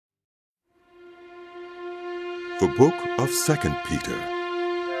The Book of 2 Peter.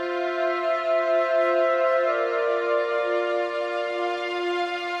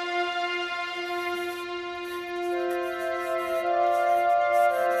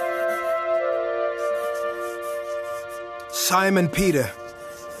 Simon Peter,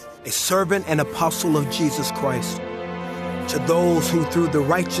 a servant and apostle of Jesus Christ, to those who through the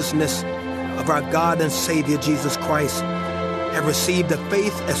righteousness of our God and Savior Jesus Christ have received a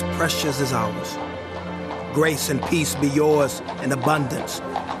faith as precious as ours. Grace and peace be yours in abundance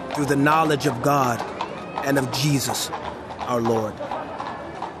through the knowledge of God and of Jesus our Lord.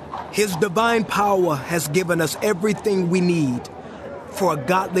 His divine power has given us everything we need for a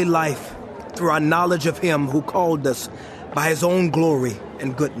godly life through our knowledge of Him who called us by His own glory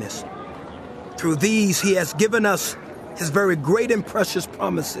and goodness. Through these He has given us His very great and precious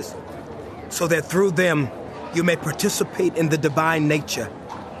promises, so that through them you may participate in the divine nature,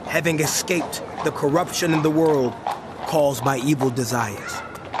 having escaped the corruption in the world caused by evil desires.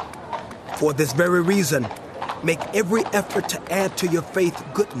 For this very reason, make every effort to add to your faith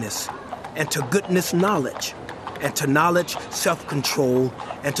goodness, and to goodness knowledge, and to knowledge self-control,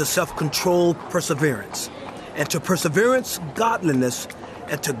 and to self-control perseverance, and to perseverance godliness,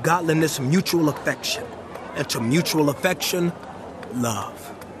 and to godliness mutual affection, and to mutual affection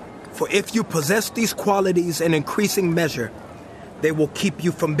love. For if you possess these qualities in increasing measure, they will keep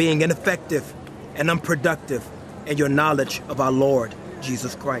you from being ineffective and unproductive in your knowledge of our Lord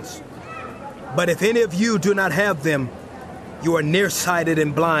Jesus Christ. But if any of you do not have them, you are nearsighted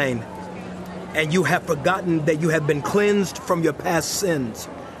and blind, and you have forgotten that you have been cleansed from your past sins.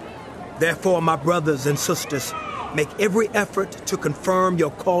 Therefore, my brothers and sisters, make every effort to confirm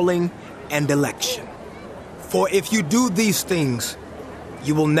your calling and election. For if you do these things,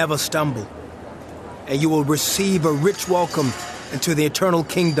 you will never stumble, and you will receive a rich welcome into the eternal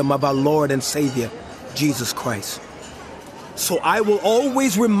kingdom of our Lord and Savior, Jesus Christ. So I will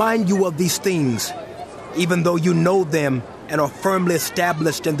always remind you of these things, even though you know them and are firmly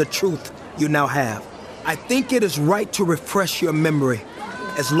established in the truth you now have. I think it is right to refresh your memory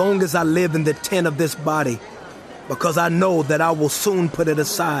as long as I live in the tent of this body, because I know that I will soon put it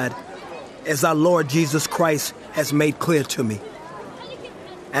aside, as our Lord Jesus Christ has made clear to me.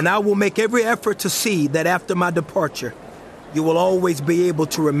 And I will make every effort to see that after my departure, you will always be able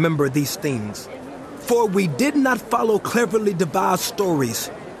to remember these things. For we did not follow cleverly devised stories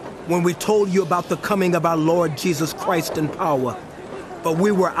when we told you about the coming of our Lord Jesus Christ in power, but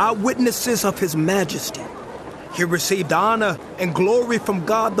we were eyewitnesses of His majesty. He received honor and glory from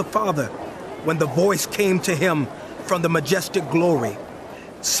God the Father when the voice came to Him from the majestic glory,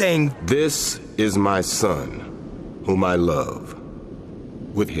 saying, This is my Son, whom I love.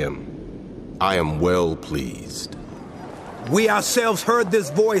 With Him I am well pleased. We ourselves heard this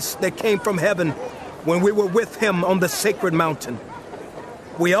voice that came from heaven when we were with Him on the sacred mountain.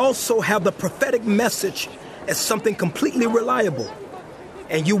 We also have the prophetic message as something completely reliable,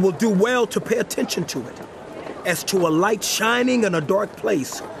 and you will do well to pay attention to it, as to a light shining in a dark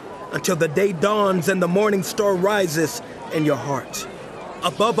place until the day dawns and the morning star rises in your heart.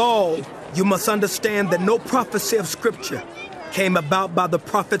 Above all, you must understand that no prophecy of Scripture came about by the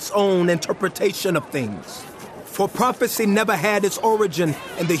prophet's own interpretation of things. For prophecy never had its origin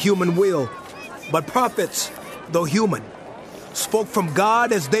in the human will, but prophets, though human, spoke from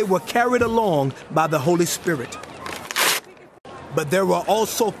God as they were carried along by the Holy Spirit. But there were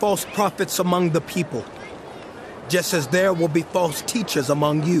also false prophets among the people, just as there will be false teachers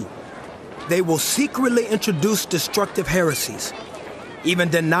among you. They will secretly introduce destructive heresies, even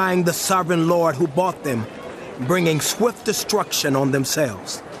denying the sovereign Lord who bought them, bringing swift destruction on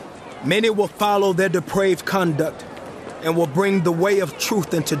themselves. Many will follow their depraved conduct and will bring the way of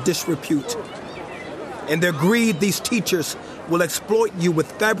truth into disrepute. In their greed, these teachers will exploit you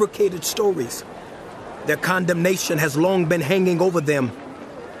with fabricated stories. Their condemnation has long been hanging over them,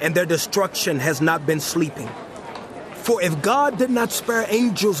 and their destruction has not been sleeping. For if God did not spare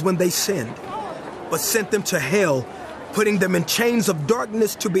angels when they sinned, but sent them to hell, putting them in chains of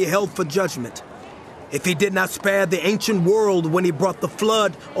darkness to be held for judgment, if He did not spare the ancient world when He brought the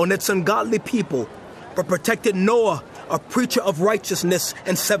flood on its ungodly people, but protected Noah, a preacher of righteousness,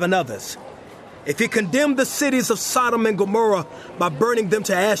 and 7 others, if He condemned the cities of Sodom and Gomorrah by burning them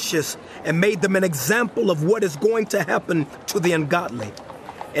to ashes and made them an example of what is going to happen to the ungodly,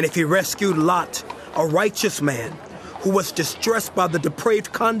 and if He rescued Lot, a righteous man, who was distressed by the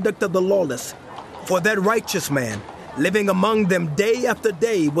depraved conduct of the lawless, for that righteous man, living among them day after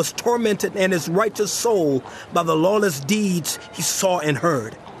day, was tormented in his righteous soul by the lawless deeds he saw and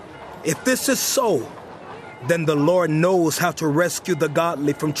heard. If this is so, then the Lord knows how to rescue the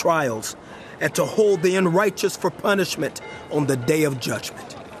godly from trials and to hold the unrighteous for punishment on the day of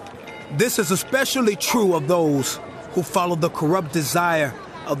judgment. This is especially true of those who follow the corrupt desire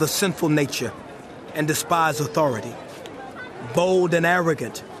of the sinful nature and despise authority. Bold and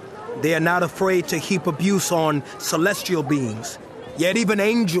arrogant, they are not afraid to heap abuse on celestial beings. Yet even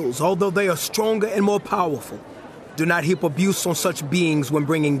angels, although they are stronger and more powerful, do not heap abuse on such beings when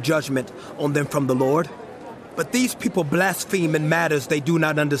bringing judgment on them from the Lord. But these people blaspheme in matters they do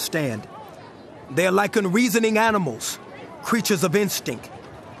not understand. They are like unreasoning animals, creatures of instinct,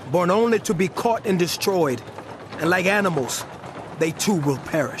 born only to be caught and destroyed. And like animals, they too will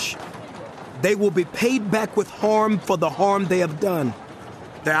perish. They will be paid back with harm for the harm they have done.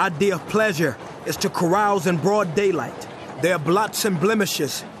 Their idea of pleasure is to carouse in broad daylight. They are blots and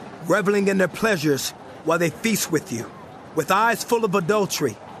blemishes, reveling in their pleasures while they feast with you. With eyes full of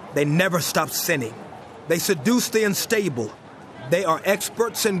adultery, they never stop sinning. They seduce the unstable. They are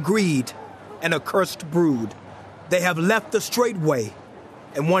experts in greed, an accursed brood. They have left the straight way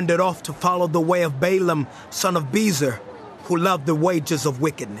and wandered off to follow the way of Balaam, son of Bezer, who loved the wages of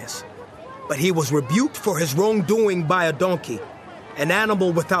wickedness. But he was rebuked for his wrongdoing by a donkey, an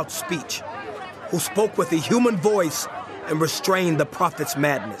animal without speech, who spoke with a human voice and restrained the prophet's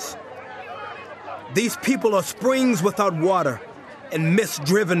madness. These people are springs without water and mist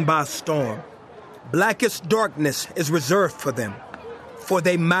driven by a storm. Blackest darkness is reserved for them, for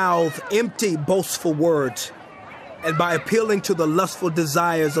they mouth empty, boastful words, and by appealing to the lustful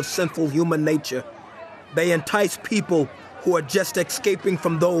desires of sinful human nature, they entice people who are just escaping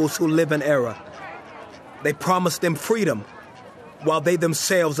from those who live in error. They promise them freedom, while they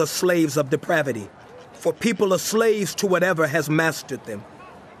themselves are slaves of depravity. For people are slaves to whatever has mastered them.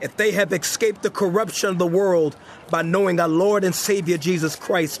 If they have escaped the corruption of the world by knowing our Lord and Savior Jesus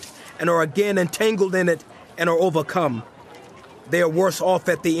Christ and are again entangled in it and are overcome, they are worse off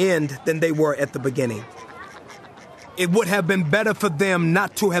at the end than they were at the beginning. It would have been better for them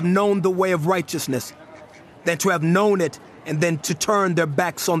not to have known the way of righteousness than to have known it and then to turn their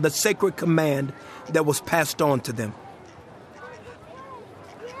backs on the sacred command that was passed on to them.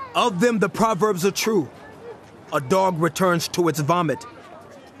 Of them the proverbs are true. A dog returns to its vomit,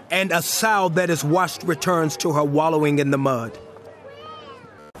 and a sow that is washed returns to her wallowing in the mud.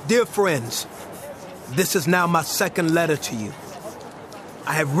 Dear friends, this is now my second letter to you.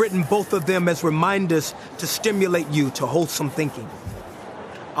 I have written both of them as reminders to stimulate you to wholesome thinking.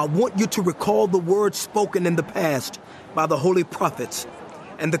 I want you to recall the words spoken in the past by the holy prophets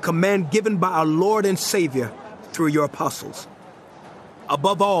and the command given by our Lord and Savior through your apostles.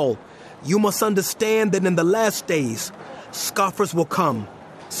 Above all, you must understand that in the last days, scoffers will come,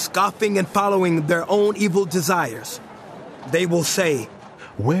 scoffing and following their own evil desires. They will say,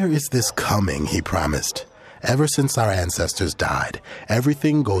 "Where is this coming he promised? Ever since our ancestors died,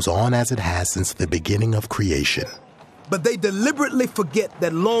 everything goes on as it has since the beginning of creation." But they deliberately forget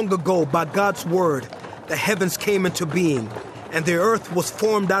that long ago, by God's word, the heavens came into being, and the earth was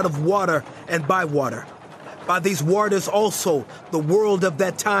formed out of water and by water. By these waters also, the world of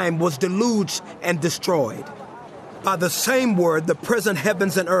that time was deluged and destroyed. By the same word, the present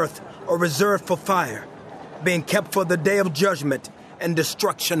heavens and earth are reserved for fire, being kept for the day of judgment and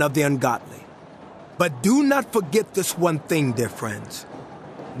destruction of the ungodly. But do not forget this one thing, dear friends.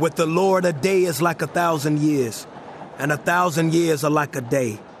 With the Lord, a day is like 1,000 years, and 1,000 years are like a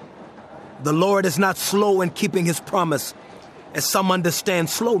day. The Lord is not slow in keeping his promise, as some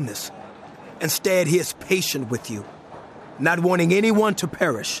understand slowness. Instead, he is patient with you, not wanting anyone to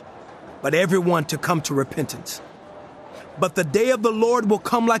perish, but everyone to come to repentance. But the day of the Lord will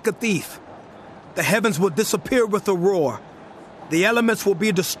come like a thief. The heavens will disappear with a roar. The elements will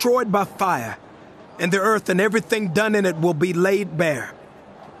be destroyed by fire, and the earth and everything done in it will be laid bare.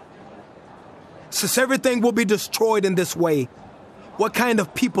 Since everything will be destroyed in this way, what kind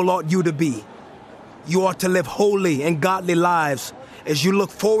of people ought you to be? You ought to live holy and godly lives as you look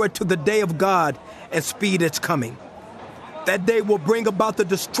forward to the day of God and speed its coming. That day will bring about the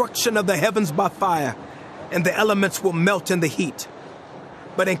destruction of the heavens by fire, and the elements will melt in the heat.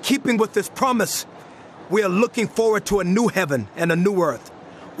 But in keeping with this promise, we are looking forward to a new heaven and a new earth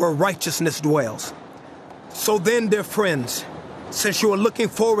where righteousness dwells. So then, dear friends, since you are looking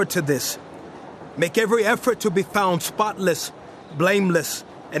forward to this, make every effort to be found spotless, blameless,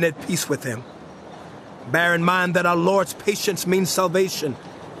 and at peace with him. Bear in mind that our Lord's patience means salvation,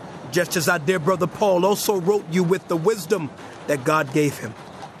 just as our dear brother Paul also wrote you with the wisdom that God gave him.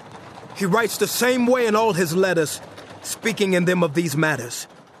 He writes the same way in all his letters, speaking in them of these matters.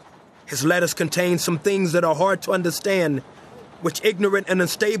 His letters contain some things that are hard to understand, which ignorant and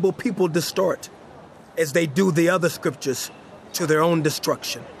unstable people distort, as they do the other scriptures, to their own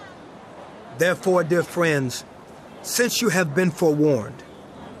destruction. Therefore, dear friends, since you have been forewarned,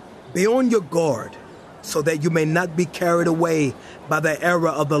 be on your guard, so that you may not be carried away by the error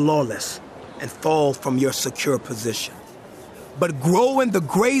of the lawless and fall from your secure position, but grow in the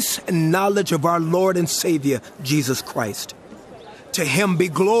grace and knowledge of our Lord and Savior, Jesus Christ. To him be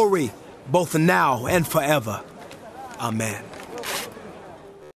glory, both now and forever. Amen.